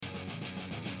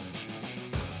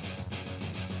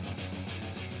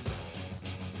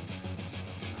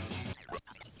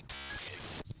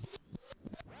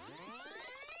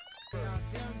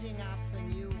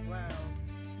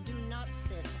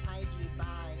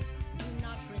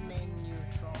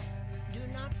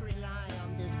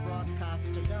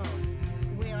broadcast alone.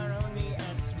 We are only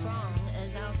as strong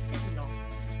as our signal.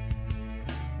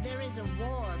 There is a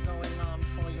war going on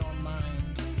for your mind.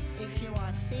 If you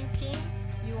are thinking,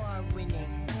 you are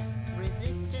winning.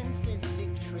 Resistance is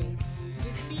victory.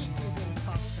 Defeat is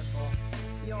impossible.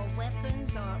 Your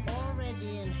weapons are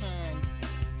already in hand.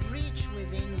 Reach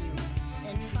within you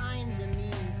and find the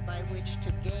means by which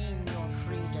to gain your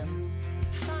freedom.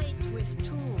 Fight with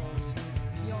tools.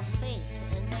 Your fate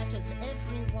and that of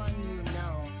everyone you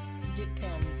know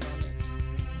depends on it.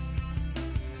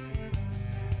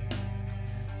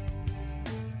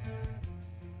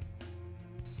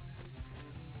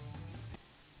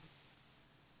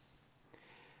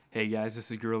 Hey guys,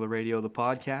 this is Guerrilla Radio, the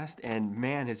podcast, and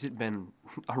man, has it been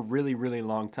a really, really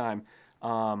long time.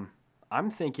 I'm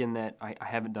thinking that I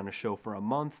haven't done a show for a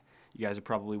month. You guys are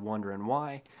probably wondering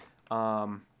why.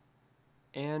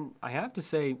 And I have to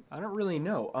say, I don't really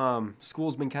know.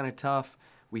 School's been kind of tough.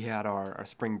 We had our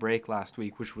spring break last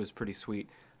week, which was pretty sweet.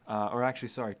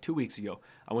 2 weeks ago.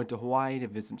 I went to Hawaii to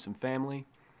visit some family.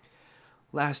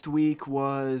 Last week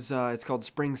was, it's called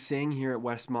Spring Sing here at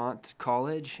Westmont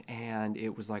College, and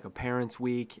it was like a parents'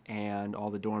 week, and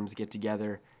all the dorms get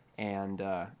together and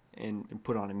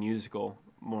put on a musical,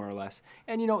 more or less.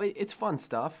 And, you know, it's fun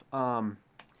stuff.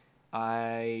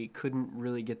 I couldn't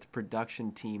really get the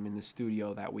production team in the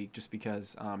studio that week just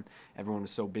because everyone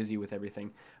was so busy with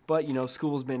everything. But, you know,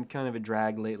 school's been kind of a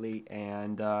drag lately,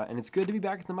 and it's good to be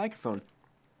back at the microphone.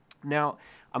 Now,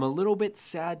 I'm a little bit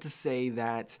sad to say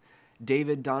that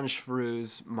David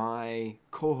Danish-Farooz, my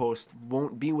co-host,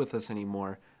 won't be with us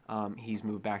anymore. He's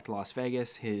moved back to Las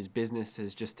Vegas. His business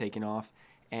has just taken off,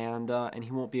 and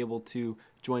he won't be able to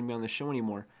join me on the show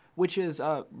anymore, which is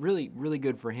really, really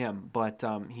good for him. But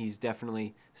he's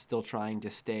definitely still trying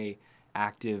to stay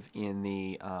active in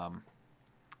the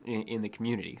in the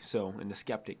community, so in the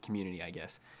skeptic community, I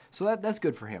guess. So that's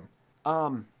good for him.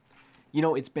 You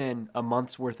know, it's been a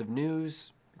month's worth of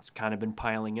news. It's kind of been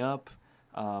piling up.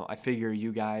 I figure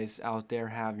you guys out there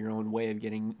have your own way of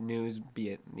getting news, be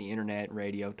it the internet,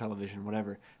 radio, television,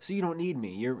 whatever. So you don't need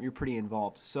me. You're pretty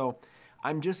involved. So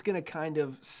I'm just going to kind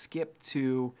of skip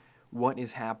to what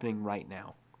is happening right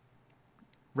now.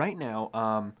 Right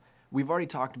now, we've already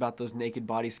talked about those naked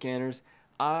body scanners.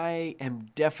 I am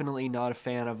definitely not a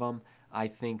fan of them. I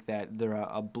think that they're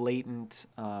a blatant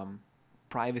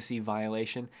privacy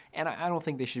violation, and I don't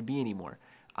think they should be anymore.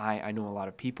 I know a lot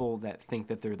of people that think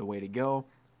that they're the way to go.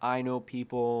 I know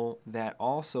people that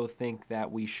also think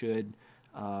that we should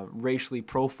racially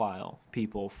profile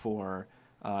people for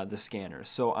the scanners.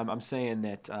 So I'm saying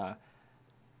that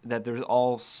that there's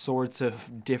all sorts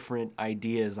of different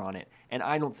ideas on it, and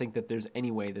I don't think that there's any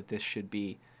way that this should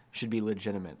be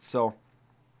legitimate. So,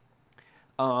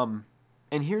 and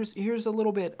here's a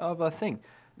little bit of a thing.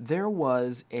 There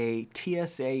was a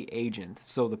TSA agent,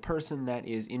 so the person that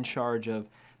is in charge of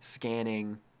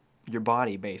scanning your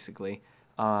body, basically,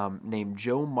 named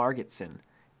Joe Margetson,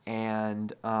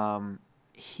 and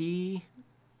he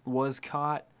was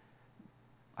caught,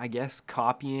 I guess,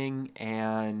 copying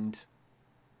and,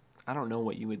 I don't know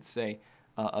what you would say,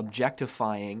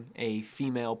 objectifying a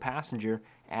female passenger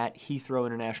at Heathrow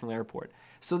International Airport.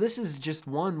 So this is just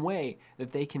one way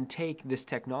that they can take this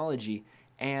technology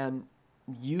and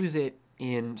use it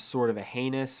in sort of a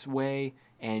heinous way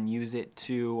and use it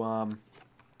to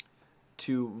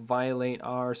violate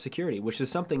our security, which is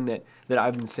something that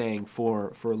I've been saying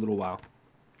for a little while.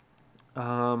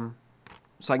 So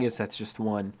I guess that's just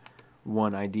one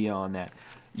idea on that.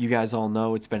 You guys all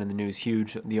know it's been in the news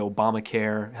huge, the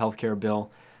Obamacare healthcare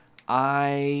bill.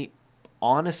 I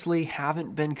honestly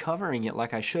haven't been covering it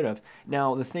like I should have.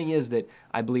 Now, the thing is that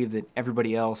I believe that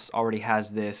everybody else already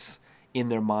has this in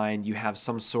their mind. You have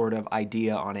some sort of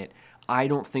idea on it. I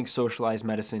don't think socialized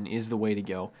medicine is the way to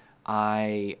go.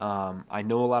 I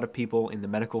know a lot of people in the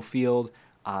medical field.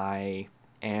 I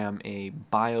am a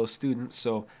bio student,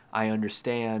 so I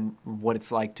understand what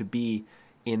it's like to be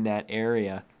in that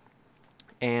area.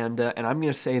 And I'm going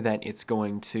to say that it's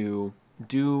going to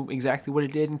do exactly what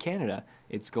it did in Canada.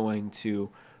 It's going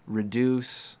to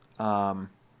reduce the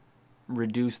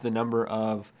number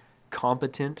of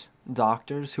competent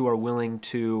doctors who are willing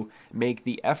to make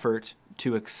the effort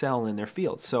to excel in their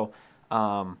field. So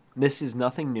this is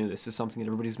nothing new. This is something that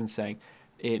everybody's been saying.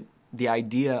 The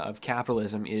idea of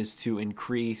capitalism is to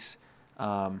increase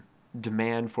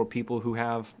demand for people who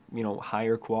have,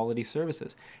 higher quality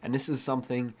services. And this is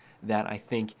something that I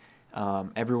think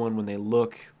everyone, when they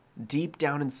look deep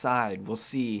down inside, will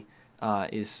see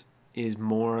is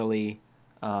morally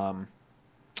wrong.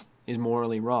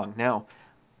 Now,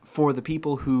 for the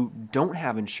people who don't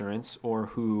have insurance or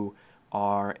who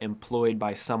are employed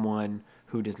by someone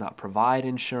who does not provide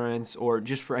insurance or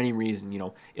just for any reason,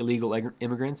 illegal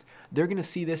immigrants, they're going to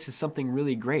see this as something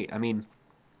really great. I mean,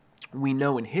 we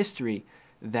know in history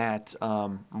that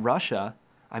Russia,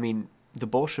 the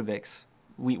Bolsheviks,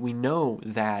 we know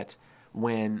that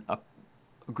when a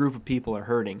group of people are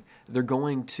hurting, they're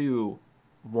going to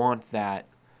want that,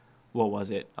 what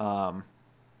was it? No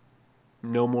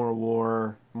more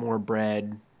war, more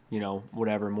bread,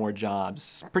 whatever, more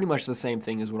jobs. Pretty much the same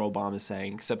thing as what Obama's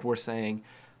saying, except we're saying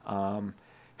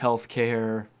health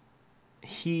care.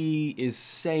 He is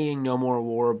saying no more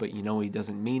war, but he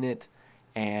doesn't mean it.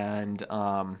 And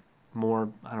more,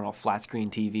 flat screen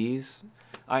TVs.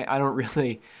 I don't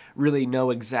really know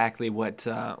exactly what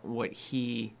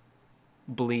he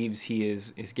believes he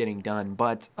is getting done,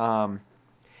 but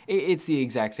it's the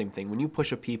exact same thing. When you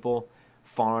push a people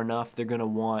far enough, they're going to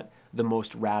want the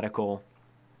most radical,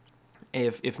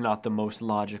 if not the most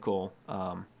logical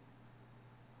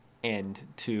end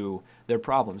to their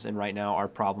problems. And right now our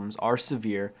problems are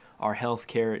severe. Our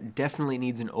healthcare definitely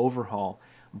needs an overhaul,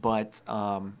 but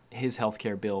his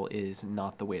healthcare bill is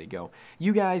not the way to go.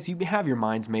 You guys, you have your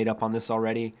minds made up on this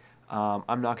already.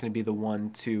 I'm not going to be the one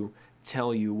to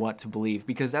tell you what to believe,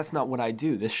 because that's not what I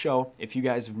do. This show, if you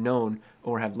guys have known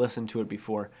or have listened to it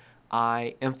before,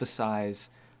 I emphasize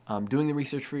doing the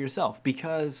research for yourself,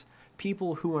 because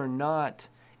people who are not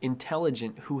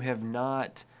intelligent, who have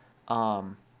not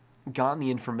gotten the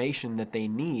information that they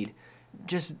need,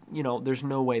 just, there's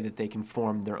no way that they can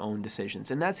form their own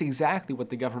decisions. And that's exactly what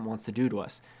the government wants to do to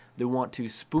us. They want to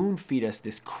spoon feed us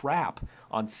this crap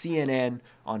on CNN,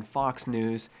 on Fox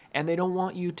News, and they don't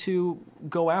want you to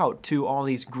go out to all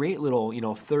these great little,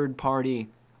 third-party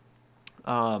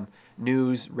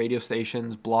news, radio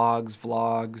stations, blogs,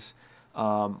 vlogs,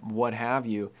 what have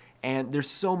you. And there's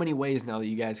so many ways now that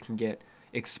you guys can get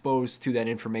exposed to that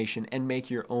information and make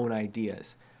your own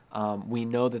ideas. We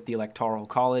know that the Electoral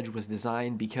College was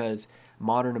designed because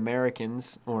modern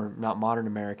Americans, or not modern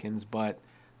Americans, but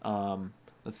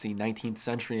 19th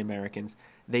century Americans,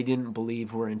 they didn't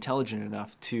believe we're intelligent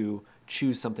enough to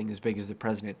choose something as big as the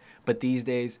president. But these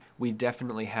days, we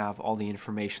definitely have all the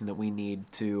information that we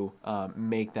need to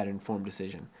make that informed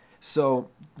decision. So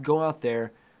go out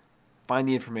there, find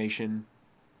the information,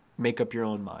 make up your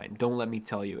own mind. Don't let me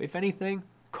tell you. If anything,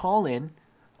 call in.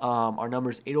 Our number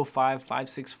is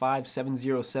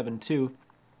 805-565-7072.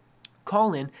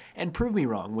 Call in and prove me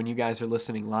wrong when you guys are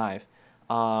listening live.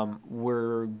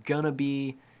 We're going to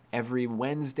be every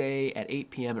Wednesday at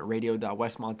 8 p.m. at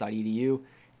radio.westmont.edu.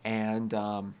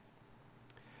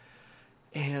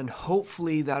 And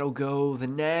hopefully that'll go the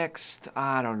next,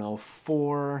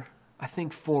 4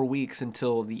 weeks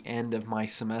until the end of my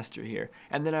semester here.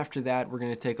 And then after that, we're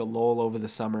going to take a lull over the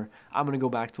summer. I'm going to go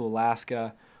back to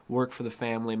Alaska, work for the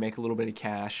family, make a little bit of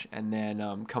cash, and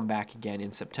then come back again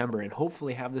in September and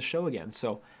hopefully have the show again.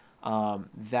 So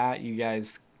that you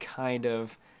guys kind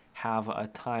of have a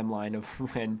timeline of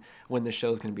when the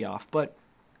show's going to be off. But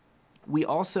we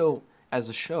also, as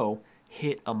a show,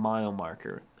 hit a mile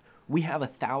marker. We have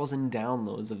 1,000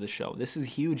 downloads of the show. This is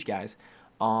huge, guys,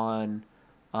 on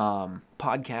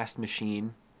Podcast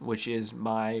Machine, which is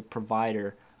my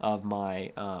provider of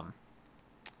my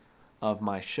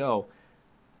show.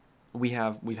 We've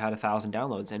had 1,000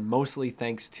 downloads, and mostly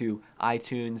thanks to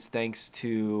iTunes, thanks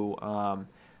to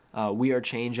We Are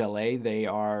Change LA. They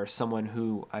are someone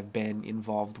who I've been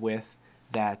involved with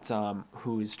that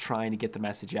who is trying to get the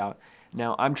message out.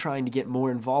 Now, I'm trying to get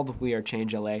more involved with We Are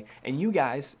Change LA, and you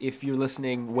guys, if you're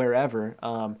listening wherever,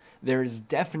 there's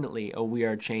definitely a We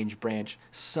Are Change branch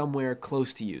somewhere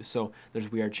close to you. So there's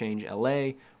We Are Change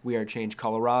LA, We Are Change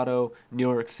Colorado,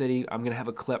 New York City. I'm going to have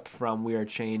a clip from We Are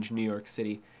Change New York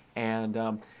City, and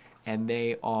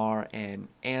they are an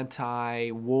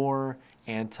anti-war,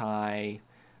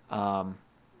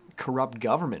 corrupt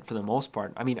government for the most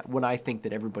part. I mean, what I think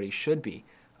that everybody should be.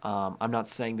 I'm not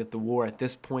saying that the war at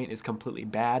this point is completely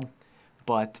bad,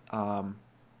 but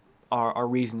our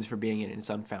reasons for being in it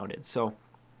is unfounded. So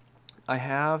I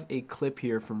have a clip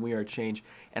here from We Are Change,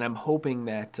 and I'm hoping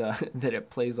that that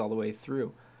it plays all the way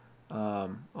through.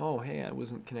 Oh, hey, I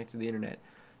wasn't connected to the internet.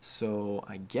 So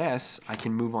I guess I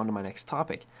can move on to my next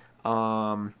topic.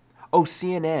 CNN.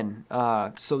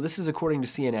 So this is according to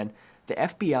CNN. The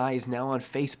FBI is now on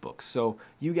Facebook. So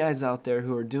you guys out there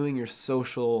who are doing your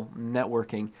social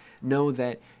networking know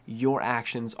that your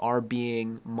actions are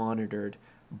being monitored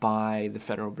by the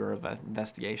Federal Bureau of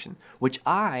Investigation, which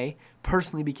I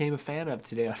personally became a fan of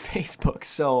today on Facebook.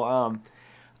 So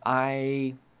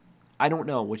I don't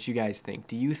know what you guys think.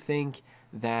 Do you think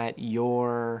that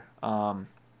your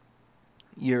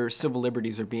civil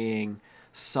liberties are being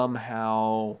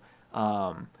somehow,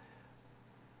 I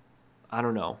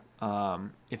don't know,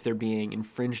 if they're being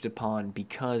infringed upon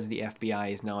because the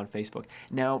FBI is now on Facebook.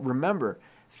 Now, remember,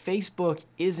 Facebook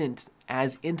isn't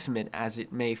as intimate as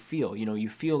it may feel. You know, you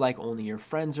feel like only your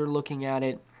friends are looking at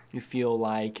it. You feel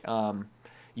like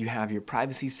you have your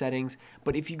privacy settings.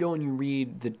 But if you go and you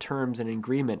read the terms and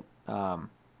agreement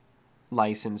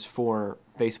license for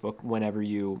Facebook whenever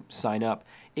you sign up,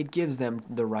 it gives them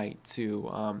the right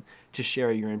to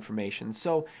share your information.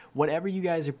 So whatever you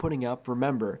guys are putting up,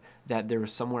 remember that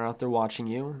there's somewhere out there watching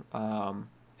you. I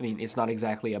mean, it's not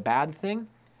exactly a bad thing,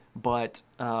 but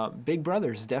Big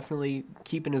Brother's definitely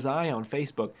keeping his eye on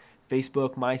Facebook.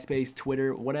 Facebook, MySpace,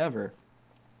 Twitter, whatever.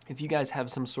 If you guys have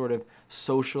some sort of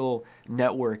social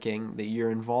networking that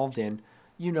you're involved in,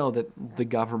 you know that the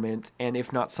government, and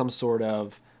if not some sort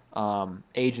of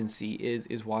agency,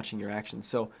 is watching your actions.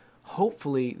 So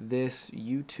hopefully this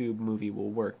YouTube movie will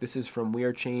work. This is from We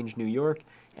Are Change New York,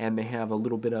 and they have a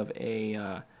little bit of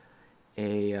a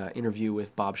interview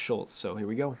with Bob Schultz. So here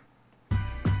we go.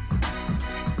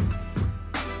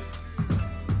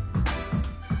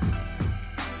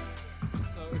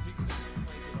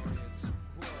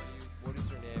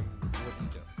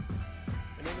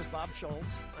 Bob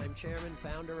Schultz. I'm chairman,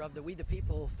 founder of the We the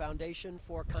People Foundation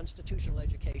for Constitutional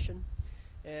Education.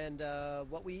 And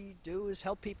what we do is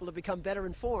help people to become better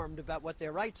informed about what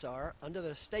their rights are under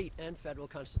the state and federal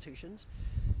constitutions,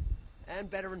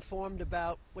 and better informed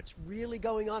about what's really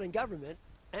going on in government,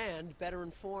 and better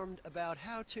informed about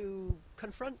how to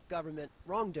confront government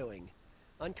wrongdoing,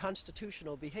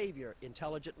 unconstitutional behavior,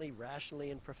 intelligently, rationally,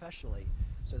 and professionally.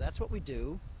 So that's what we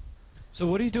do. So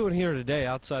what are you doing here today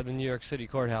outside the New York City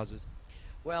courthouses?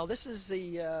 Well, this is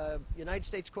the United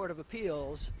States Court of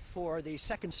Appeals for the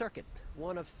Second Circuit,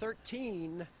 one of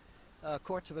 13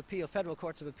 courts of appeal, federal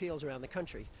courts of appeals around the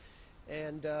country.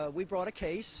 And we brought a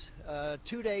case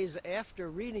 2 days after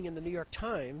reading in the New York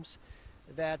Times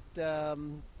that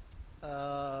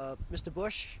Mr.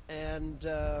 Bush and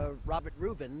Robert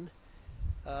Rubin,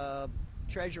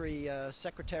 Treasury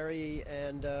Secretary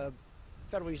and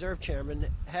Federal Reserve Chairman,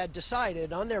 had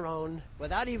decided on their own,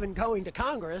 without even going to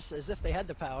Congress, as if they had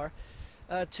the power,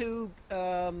 to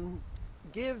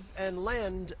give and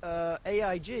lend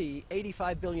AIG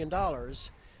 $85 billion. Of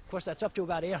course, that's up to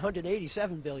about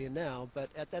 $187 billion now, but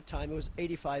at that time it was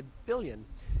 $85 billion.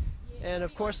 And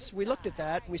of course, we looked at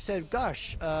that and we said,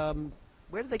 gosh,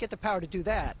 where did they get the power to do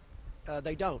that?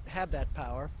 They don't have that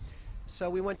power. So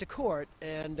we went to court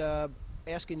and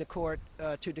asking the court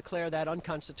to declare that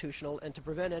unconstitutional and to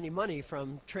prevent any money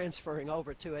from transferring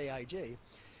over to AIG.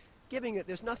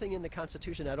 There's nothing in the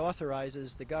Constitution that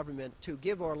authorizes the government to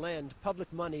give or lend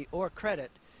public money or credit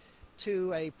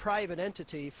to a private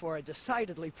entity for a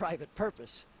decidedly private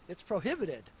purpose. It's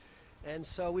prohibited. And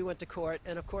so we went to court,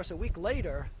 and of course a week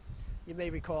later, you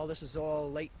may recall this is all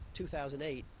late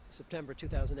 2008, September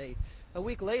 2008. A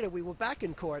week later we were back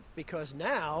in court because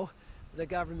now the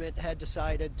government had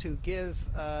decided to use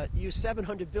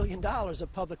 $700 billion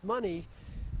of public money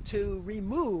to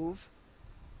remove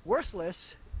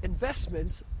worthless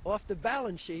investments off the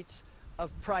balance sheets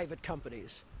of private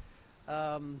companies.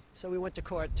 So we went to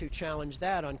court to challenge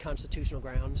that on constitutional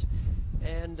grounds.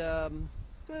 And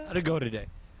how'd it go today?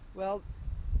 Well,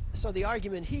 so the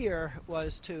argument here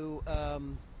was to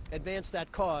advance that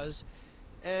cause,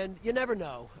 and you never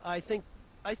know. I think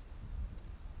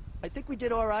we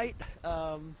did all right,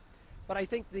 but I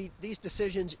think these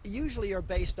decisions usually are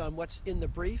based on what's in the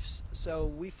briefs. So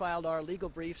we filed our legal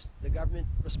briefs, the government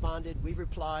responded, we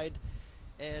replied,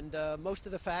 and most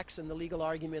of the facts and the legal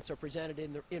arguments are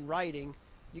presented in writing.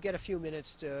 You get a few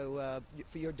minutes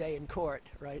for your day in court,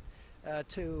 right,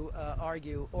 to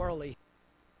argue orally.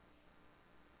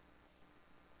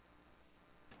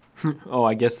 Oh,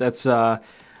 I guess that's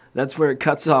where it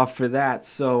cuts off for that.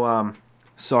 So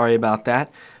sorry about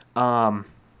that.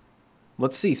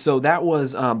 Let's see. So that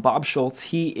was Bob Schultz.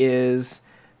 He is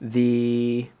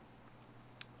the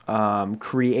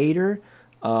creator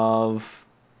of,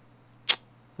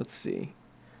 let's see,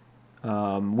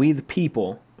 We the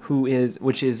People,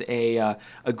 which is a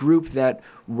group that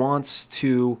wants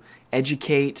to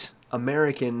educate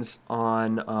Americans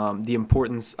on the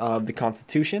importance of the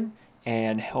Constitution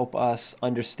and help us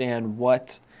understand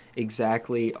what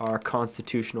exactly our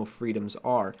constitutional freedoms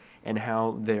are and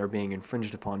how they are being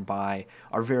infringed upon by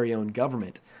our very own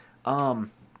government.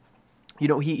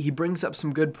 He brings up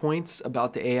some good points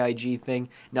about the AIG thing.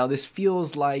 Now, this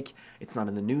feels like it's not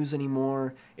in the news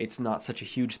anymore. It's not such a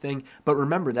huge thing. But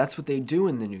remember, that's what they do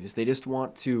in the news. They just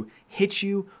want to hit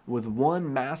you with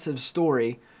one massive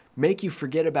story, make you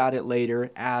forget about it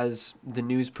later as the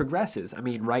news progresses. I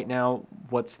mean, right now,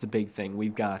 what's the big thing?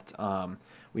 We've got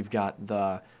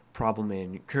the problem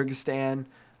in Kyrgyzstan,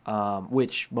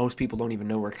 which most people don't even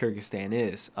know where Kyrgyzstan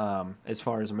is, as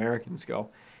far as Americans go.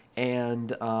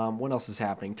 And what else is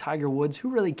happening? Tiger Woods. Who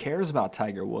really cares about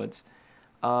Tiger Woods?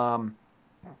 And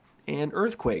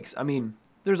earthquakes. I mean,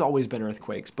 there's always been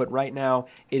earthquakes, but right now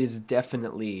it is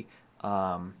definitely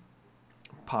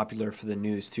popular for the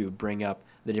news to bring up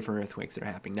the different earthquakes that are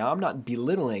happening. Now, I'm not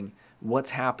belittling what's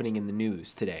happening in the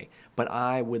news today, but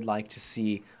I would like to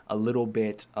see a little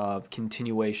bit of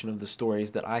continuation of the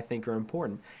stories that I think are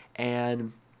important.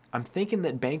 And I'm thinking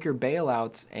that banker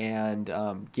bailouts and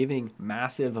giving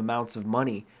massive amounts of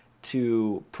money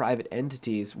to private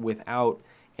entities without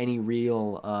any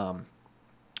real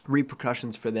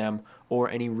repercussions for them or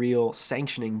any real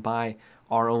sanctioning by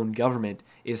our own government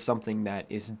is something that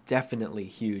is definitely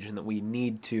huge and that we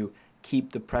need to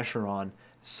keep the pressure on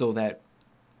so that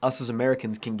us as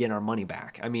Americans can get our money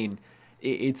back. I mean,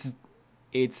 it's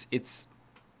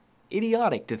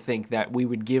idiotic to think that we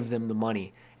would give them the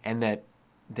money and that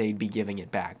they'd be giving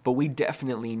it back. But we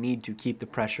definitely need to keep the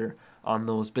pressure on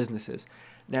those businesses.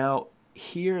 Now,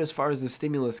 here, as far as the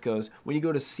stimulus goes, when you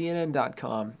go to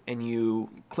CNN.com and you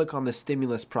click on the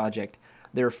stimulus project,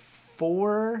 there are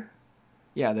four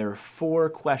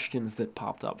questions that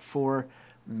popped up, four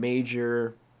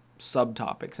major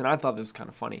subtopics, and I thought this was kind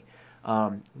of funny.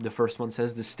 The first one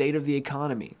says the state of the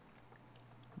economy.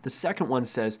 The second one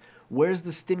says, where's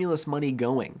the stimulus money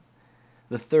going?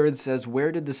 The third says,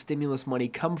 where did the stimulus money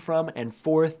come from? And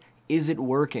fourth, is it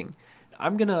working?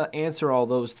 I'm going to answer all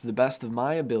those to the best of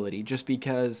my ability just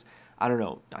because, I don't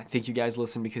know, I think you guys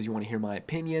listen because you want to hear my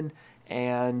opinion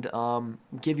and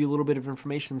give you a little bit of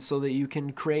information so that you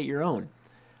can create your own.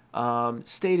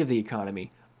 State of the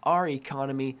economy. Our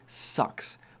economy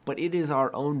sucks, but it is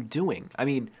our own doing. I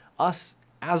mean, us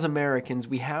as Americans,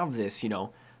 we have this, 2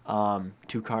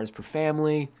 cars per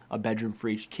family, a bedroom for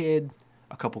each kid,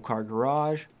 a couple car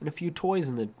garage, and a few toys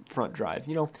in the front drive.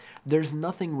 There's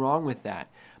nothing wrong with that.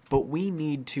 But we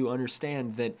need to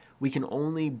understand that we can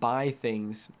only buy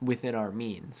things within our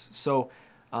means. So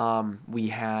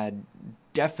we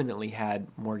definitely had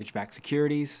mortgage-backed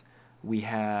securities. We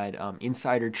had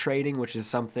insider trading, which is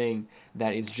something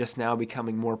that is just now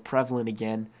becoming more prevalent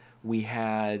again. We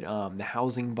had the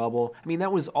housing bubble. I mean,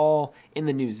 that was all in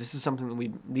the news. This is something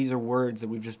that these are words that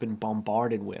we've just been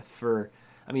bombarded with for,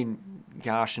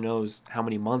 gosh knows how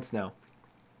many months now.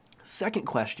 Second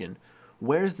question,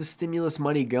 where's the stimulus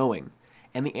money going?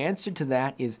 And the answer to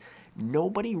that is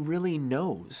nobody really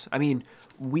knows. I mean,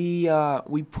 we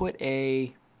put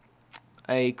a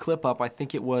clip up, I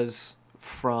think it was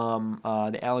from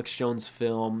the Alex Jones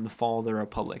film, The Fall of the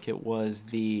Republic. It was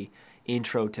the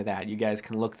intro to that. You guys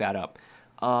can look that up.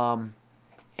 And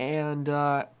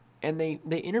they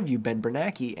interview Ben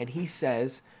Bernanke, and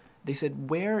they said,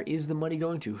 where is the money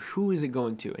going to? Who is it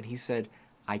going to? And he said,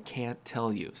 I can't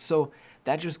tell you. So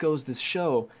that just goes to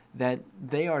show that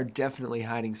they are definitely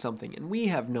hiding something. And we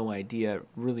have no idea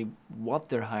really what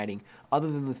they're hiding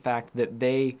other than the fact that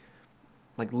they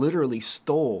literally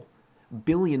stole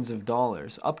billions of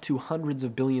dollars, up to hundreds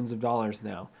of billions of dollars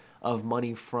now, of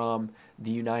money from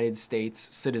the United States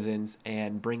citizens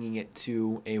and bringing it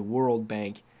to a World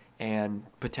Bank and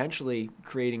potentially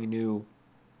creating a new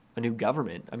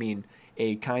government. I mean,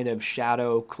 a kind of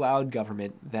shadow cloud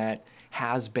government that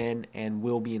has been and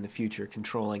will be in the future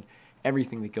controlling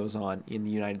everything that goes on in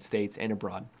the United States and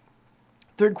abroad.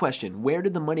 Third question, where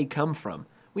did the money come from?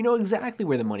 We know exactly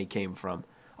where the money came from.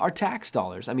 Our tax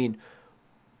dollars. I mean,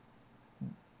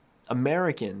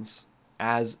 Americans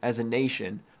as a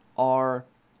nation are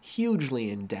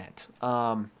hugely in debt.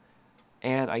 And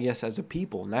I guess as a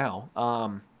people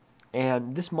now.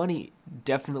 And this money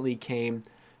definitely came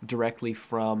directly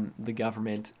from the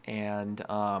government and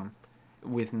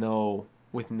with no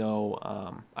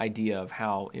idea of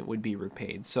how it would be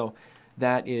repaid. So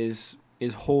that is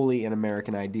wholly an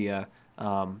American idea,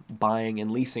 buying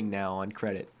and leasing now on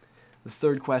credit. The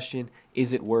third question,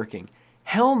 is it working?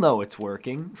 Hell no, it's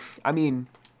working. I mean,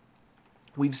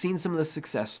 we've seen some of the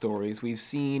success stories. We've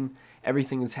seen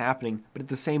everything that's happening. But at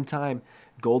the same time,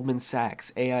 Goldman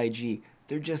Sachs, AIG,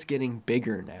 they're just getting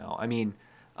bigger now. I mean,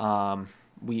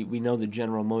 we know that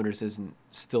General Motors isn't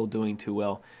still doing too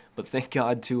well. But thank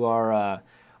God to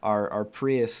our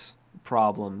Prius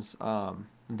problems,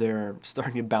 they're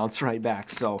starting to bounce right back.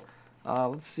 So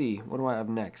let's see, what do I have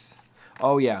next?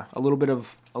 Oh yeah, a little bit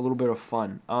of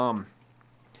fun.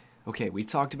 Okay, we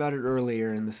talked about it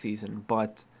earlier in the season,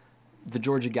 but the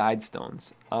Georgia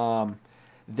Guidestones,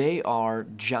 they are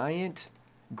giant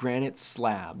granite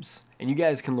slabs, and you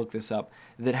guys can look this up,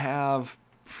 that have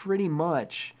pretty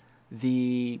much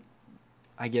the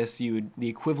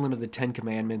equivalent of the Ten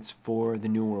Commandments for the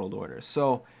New World Order.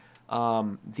 So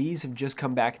these have just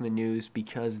come back in the news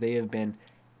because they have been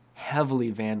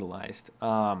heavily vandalized.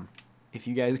 If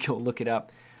you guys go look it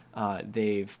up,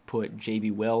 they've put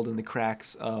J.B. Weld in the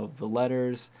cracks of the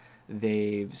letters.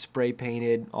 They've spray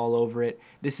painted all over it.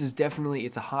 This is definitely,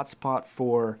 it's a hot spot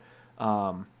for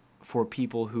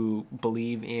people who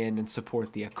believe in and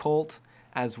support the occult,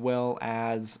 as well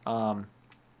as,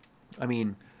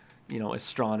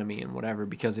 astronomy and whatever,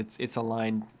 because it's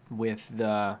aligned with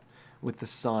the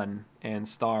sun and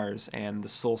stars and the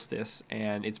solstice,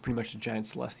 and it's pretty much a giant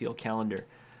celestial calendar.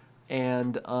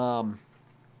 And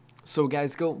so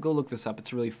guys, go look this up.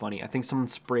 It's really funny. I think someone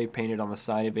spray painted on the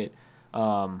side of it,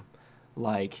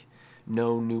 like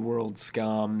no New World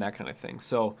scum, that kind of thing.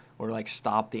 So, or like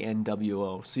stop the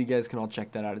NWO. So you guys can all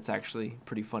check that out. It's actually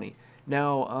pretty funny.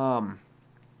 Now,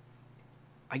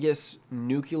 I guess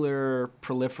nuclear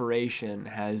proliferation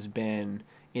has been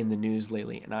in the news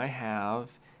lately, and I have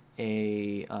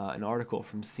an article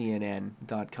from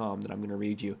CNN.com that I'm going to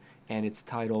read you, and it's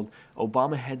titled,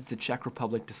 "Obama Heads the Czech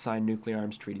Republic to Sign Nuclear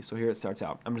Arms Treaty." So here it starts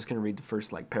out. I'm just going to read the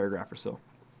first paragraph or so.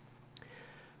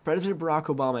 President Barack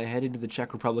Obama headed to the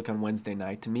Czech Republic on Wednesday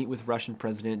night to meet with Russian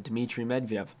President Dmitry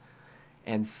Medvedev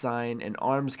and sign an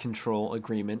arms control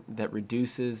agreement that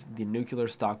reduces the nuclear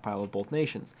stockpile of both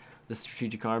nations. The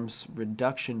Strategic Arms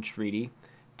Reduction Treaty,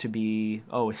 and the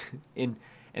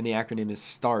acronym is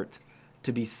START,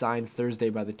 to be signed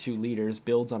Thursday by the two leaders,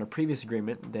 builds on a previous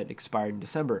agreement that expired in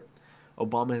December.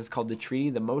 Obama has called the treaty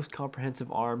the most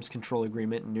comprehensive arms control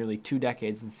agreement in nearly 2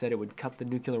 decades and said it would cut the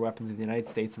nuclear weapons of the United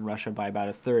States and Russia by about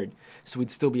a third. So we'd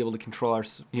still be able to control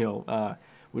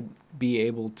would be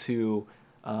able to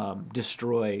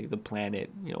destroy the planet,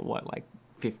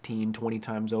 15, 20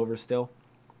 times over still.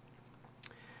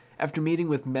 After meeting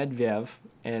with Medvedev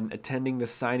and attending the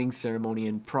signing ceremony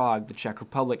in Prague, the Czech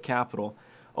Republic capital,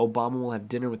 Obama will have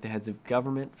dinner with the heads of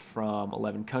government from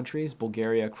 11 countries: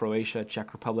 Bulgaria, Croatia,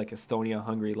 Czech Republic, Estonia,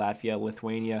 Hungary, Latvia,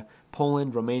 Lithuania,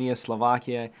 Poland, Romania,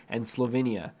 Slovakia, and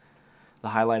Slovenia. The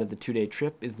highlight of the 2-day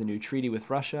trip is the new treaty with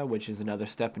Russia, which is another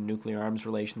step in nuclear arms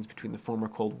relations between the former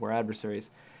Cold War adversaries.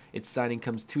 Its signing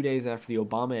comes 2 days after the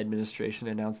Obama administration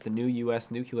announced the new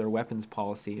U.S. nuclear weapons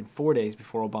policy and 4 days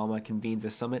before Obama convenes a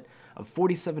summit of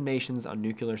 47 nations on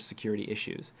nuclear security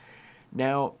issues.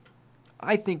 Now,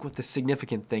 I think what the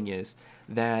significant thing is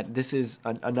that this is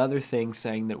another thing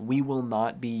saying that we will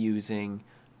not be using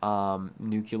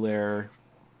nuclear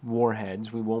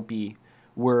warheads.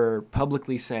 We're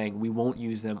publicly saying we won't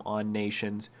use them on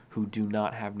nations who do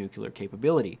not have nuclear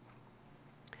capability.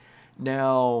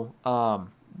 Now,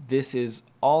 this is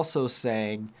also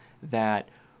saying that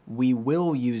we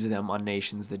will use them on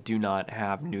nations that do not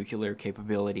have nuclear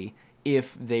capability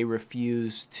if they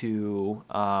refuse to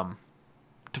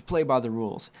play by the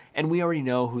rules. And we already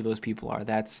know who those people are.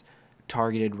 That's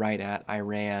targeted right at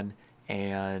Iran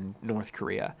and North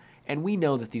Korea. And we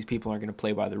know that these people aren't going to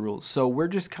play by the rules. So we're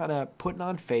just kind of putting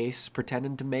on face,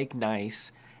 pretending to make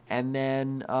nice, and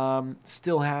then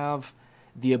still have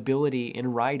the ability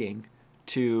in writing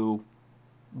to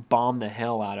bomb the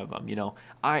hell out of them.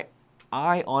 I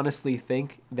honestly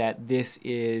think that this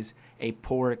is a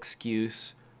poor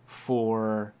excuse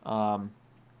for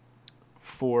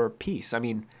peace. I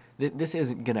mean, this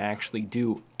isn't going to actually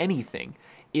do anything.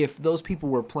 If those people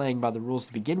were playing by the rules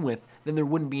to begin with, then there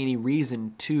wouldn't be any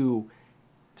reason to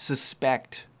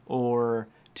suspect or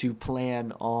to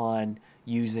plan on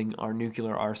using our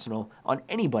nuclear arsenal on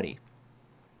anybody.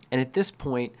 And at this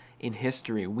point in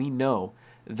history, we know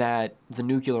that the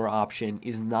nuclear option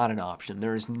is not an option.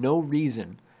 There is no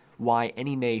reason why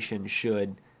any nation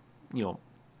should,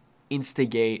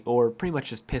 instigate or pretty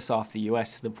much just piss off the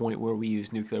U.S. to the point where we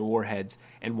use nuclear warheads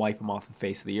and wipe them off the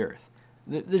face of the earth.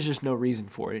 There's just no reason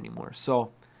for it anymore.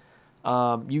 So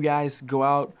you guys go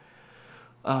out,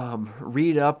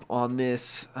 read up on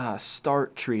this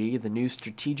START treaty, the new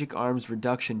Strategic Arms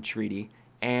Reduction Treaty,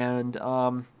 and,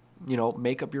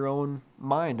 make up your own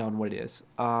mind on what it is.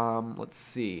 Let's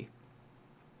see.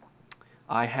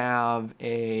 I have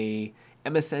a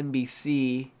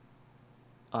MSNBC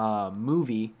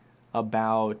movie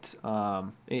about,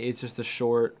 it's just a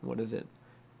short,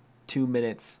 2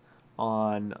 minutes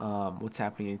on what's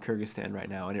happening in Kyrgyzstan right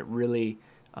now. And it really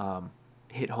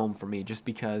hit home for me just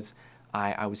because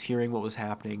I was hearing what was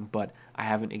happening, but I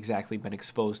haven't exactly been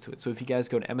exposed to it. So if you guys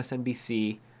go to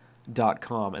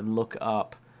msnbc.com and look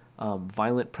up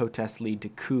violent protests lead to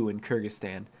coup in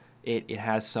Kyrgyzstan, it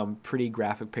has some pretty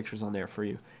graphic pictures on there for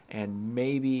you. and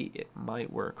maybe it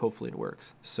might work. Hopefully it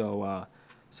works. So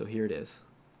here it is.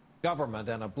 Government,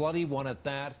 and a bloody one at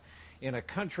that, in a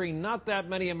country not that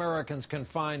many Americans can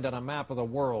find on a map of the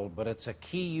world, but it's a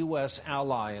key U.S.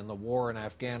 ally in the war in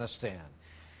Afghanistan.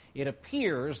 It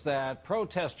appears that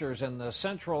protesters in the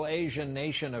Central Asian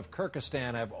nation of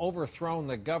Kyrgyzstan have overthrown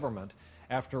the government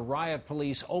after riot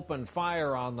police opened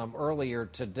fire on them earlier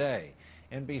today.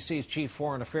 NBC's chief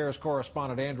foreign affairs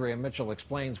correspondent Andrea Mitchell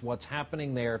explains what's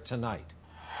happening there tonight.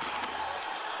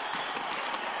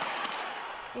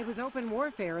 It was open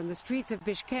warfare in the streets of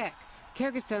Bishkek,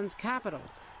 Kyrgyzstan's capital.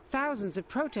 Thousands of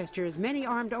protesters, many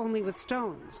armed only with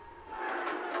stones,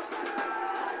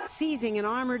 seizing an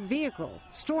armored vehicle,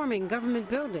 storming government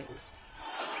buildings,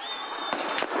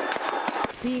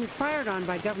 being fired on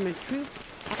by government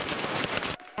troops,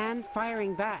 and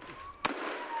firing back.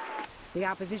 The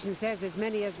opposition says as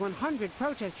many as 100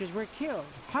 protesters were killed,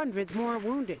 hundreds more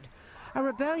wounded. A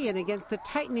rebellion against the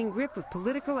tightening grip of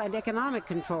political and economic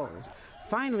controls,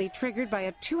 finally triggered by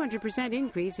a 200%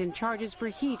 increase in charges for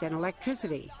heat and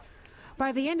electricity.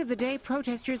 By the end of the day,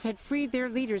 protesters had freed their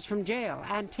leaders from jail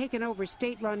and taken over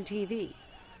state-run TV.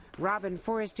 Robin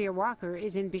Forestier-Walker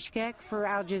is in Bishkek for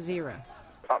Al Jazeera.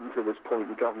 Up until this point,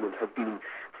 the government had been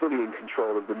fully in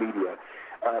control of the media.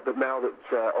 But now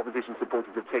that opposition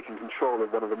supporters have taken control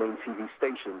of one of the main TV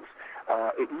stations,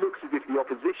 it looks as if the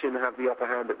opposition have the upper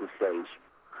hand at this stage.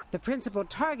 The principal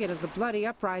target of the bloody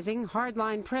uprising,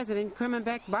 hardline President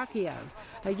Kurmanbek Bakiev,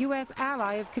 a U.S.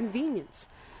 ally of convenience.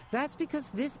 That's because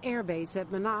this airbase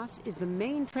at Manas is the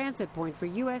main transit point for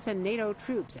U.S. and NATO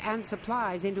troops and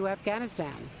supplies into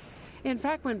Afghanistan. In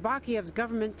fact, when Bakiev's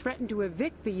government threatened to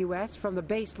evict the U.S. from the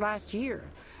base last year,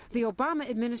 the Obama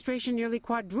administration nearly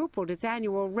quadrupled its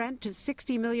annual rent to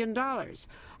 $60 million,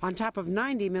 on top of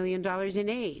 $90 million in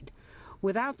aid.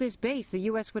 Without this base, the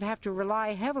U.S. would have to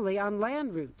rely heavily on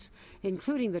land routes,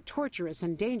 including the tortuous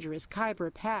and dangerous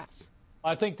Khyber Pass.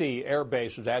 I think the air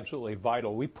base is absolutely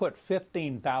vital. We put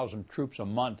 15,000 troops a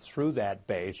month through that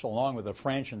base, along with the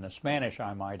French and the Spanish,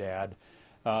 I might add,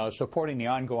 supporting the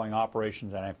ongoing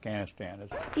operations in Afghanistan.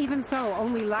 Even so,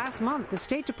 only last month, the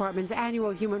State Department's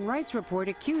annual human rights report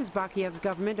accused Bakiev's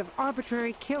government of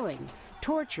arbitrary killing,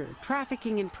 torture,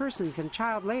 trafficking in persons, and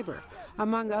child labor,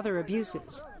 among other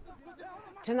abuses.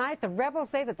 Tonight, the rebels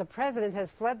say that the president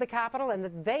has fled the capital and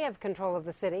that they have control of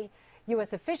the city.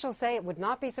 U.S. officials say it would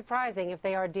not be surprising if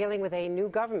they are dealing with a new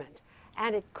government.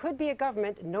 And it could be a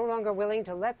government no longer willing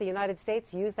to let the United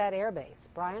States use that airbase.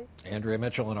 Brian? Andrea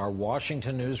Mitchell in our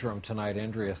Washington newsroom tonight.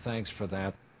 Andrea, thanks for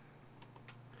that.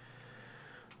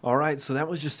 All right, so that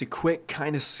was just a quick,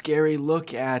 kind of scary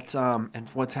look at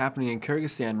what's happening in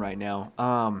Kyrgyzstan right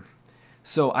now.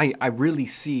 So I really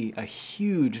see a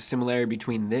huge similarity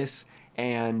between this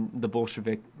and the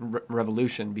Bolshevik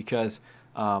Revolution, because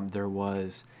there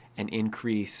was an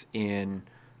increase in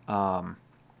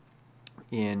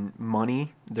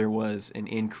money, there was an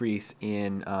increase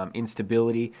in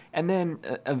instability, and then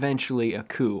eventually a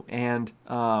coup. And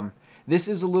this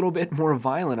is a little bit more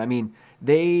violent. I mean,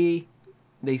 they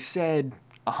said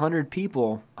 100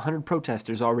 people, 100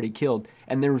 protesters already killed,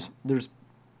 and there's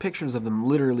pictures of them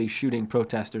literally shooting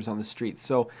protesters on the streets.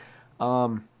 So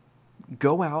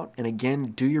go out and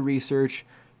again do your research,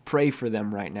 pray for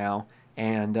them right now,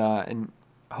 and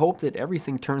hope that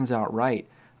everything turns out right.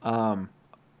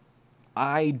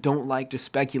 I don't like to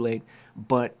speculate,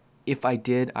 but if I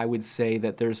did, I would say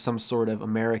that there's some sort of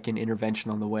American intervention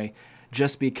on the way,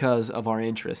 just because of our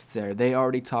interests there. They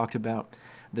already talked about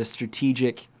the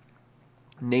strategic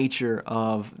nature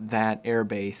of that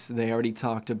airbase. They already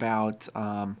talked about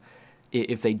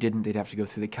if they didn't, they'd have to go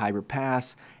through the Khyber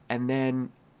Pass, and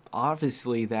then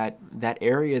obviously that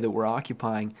area that we're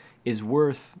occupying is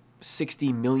worth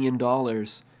 $60 million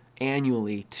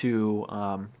annually to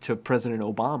President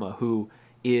Obama, who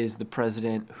is the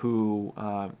president who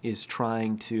is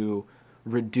trying to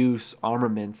reduce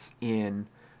armaments in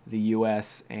the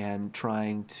U.S. and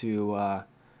trying to,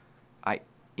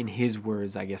 in his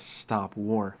words, I guess, stop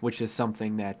war, which is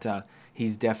something that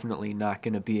he's definitely not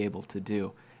going to be able to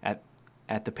do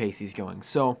at the pace he's going.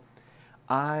 So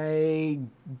I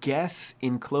guess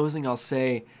in closing, I'll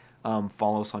say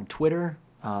follow us on Twitter.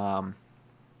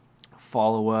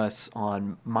 Follow us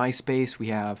on MySpace. We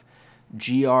have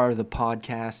GR the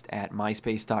podcast at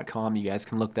myspace.com. You guys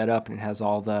can look that up, and it has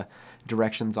all the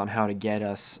directions on how to get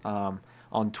us on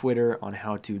Twitter, on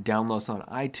how to download us on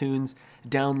iTunes.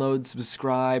 Download,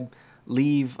 subscribe,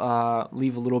 leave a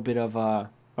little bit of a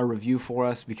review for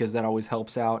us, because that always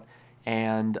helps out.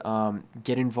 And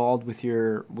get involved with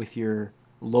your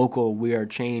local We Are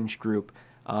Change group.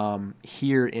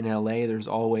 Here in LA, there's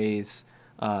always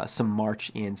some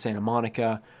march in Santa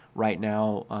Monica. Right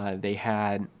now, they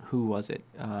had, who was it?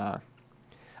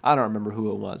 I don't remember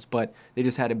who it was, but they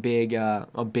just had a big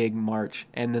march.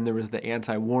 And then there was the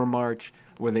anti-war march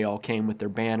where they all came with their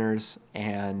banners,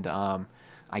 and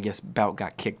I guess Bout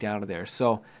got kicked out of there.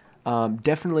 So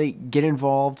definitely get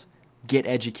involved, get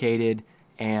educated,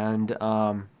 and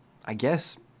I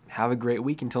guess have a great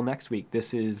week until next week.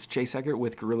 This is Chase Eckert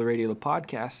with Guerrilla Radio, the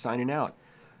podcast, signing out.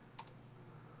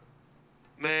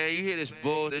 Man, you hear this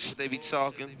bullshit they be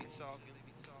talking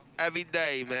every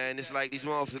day, man. It's like these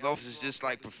motherfucking officers just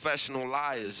like professional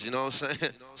liars, you know what I'm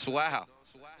saying? It's wow.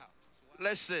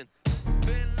 Listen,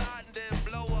 Bin Laden didn't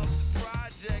blow up the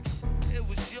projects. It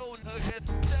was your nigga.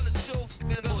 Tell the truth,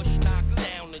 nigga. Bush knocked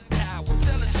down the towers.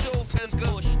 Tell the truth,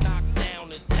 nigga. Bush knocked down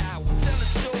the towers. Tell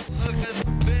the truth,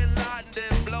 nigga. Bin Laden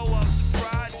didn't blow up the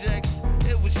projects.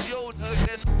 It was your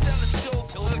nigga. Tell the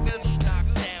truth, nigga. Bush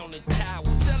knocked down the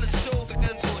towers. Tell the truth,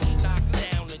 nigga. Bush knocked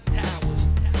down the towers.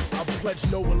 I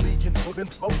pledge no allegiance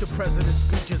of the president's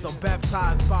speeches. I'm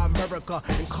baptized by America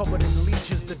and covered in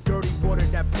leeches. The dirty water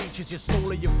that bleaches your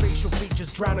soul and your facial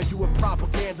features, drowning you in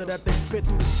propaganda that they spit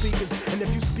through the speakers. And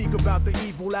if you speak about the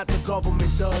evil that the government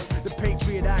does, the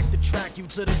Patriot Act to track you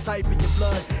to the type of your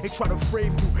blood. They try to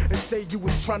frame you and say you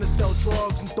was trying to sell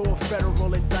drugs and throw a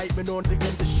federal indictment on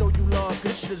again to show you love.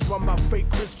 This shit is run by fake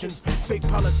Christians, fake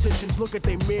politicians. Look at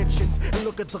their mansions and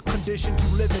look at the conditions you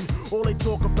live in. All they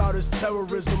talk about is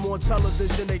terrorism on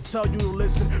television. They tell you to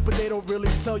listen, but they don't really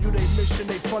tell you their mission.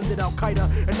 They funded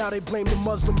Al-Qaeda and now they blame the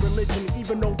Muslim religion.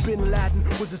 Even though Bin Laden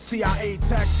was a CIA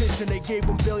tactician, they gave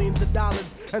him billions of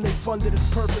dollars and they funded his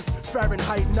purpose.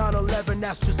 Fahrenheit 9/11,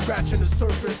 that's just scratching the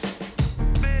surface.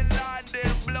 Bin Laden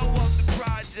didn't blow up the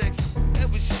projects.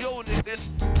 It was your niggas.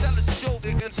 Tell the truth,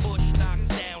 nigga. Bush knocked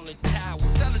down the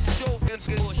towers. Tell the truth,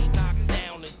 nigga. Bush knocked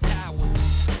down the towers.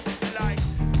 Like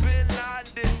Bin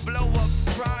Laden didn't blow up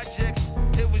the projects.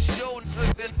 It was your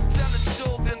nigga. Tell the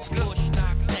truth, nigga. Bush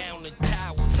knocked down the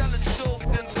towers. Tell the truth,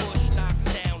 nigga. Bush knocked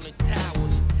down the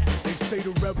towers. They say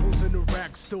the rebels in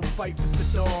Iraq still fight for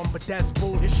Saddam, but that's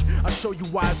bullshit. I'll show you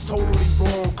why it's totally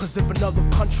wrong. Cause if another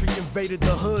country invaded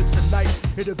the hood tonight,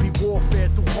 it'd be warfare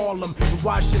through Harlem and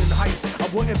Washington Heights. I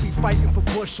wouldn't be fighting for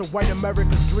Bush or white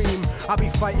America's dream. I'd be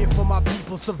fighting for my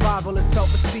people's survival and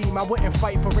self-esteem. I wouldn't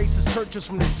fight for racist churches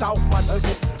from the South, my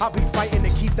nugget. I'd be fighting to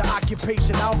keep the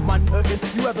occupation out, my nugget.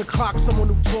 You ever clock someone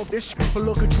who talk this but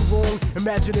look at you wrong?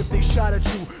 Imagine if they shot at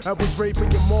you and was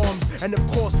raping your moms. And of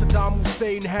course Saddam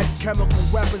Hussein had chemical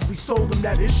weapons. We sold him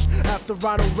that ish after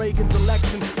Ronald Reagan's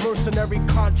election. Mercenary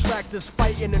contractors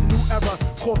fighting a new era.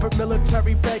 Corporate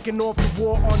military banking off the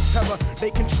war on terror.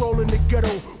 They controlling the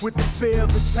ghetto with the fear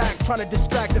of attack, trying to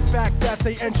distract the fact that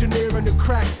they engineering the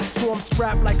crack. So I'm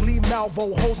strapped like Lee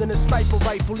Malvo holding a sniper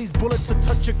rifle. These bullets will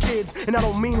touch your kids, and I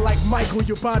don't mean like Michael.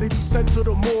 Your body be sent to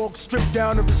the morgue, stripped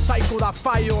down and recycled. I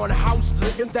fire on houses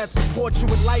that support you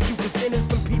and like you, cause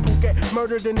innocent people get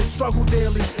murdered in the struggle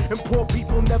daily, and poor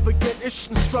people never get ish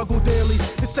and struggle daily.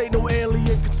 This ain't no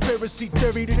alien conspiracy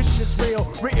theory, this shit's real,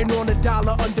 written on a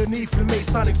dollar underneath the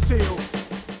Masonic seal.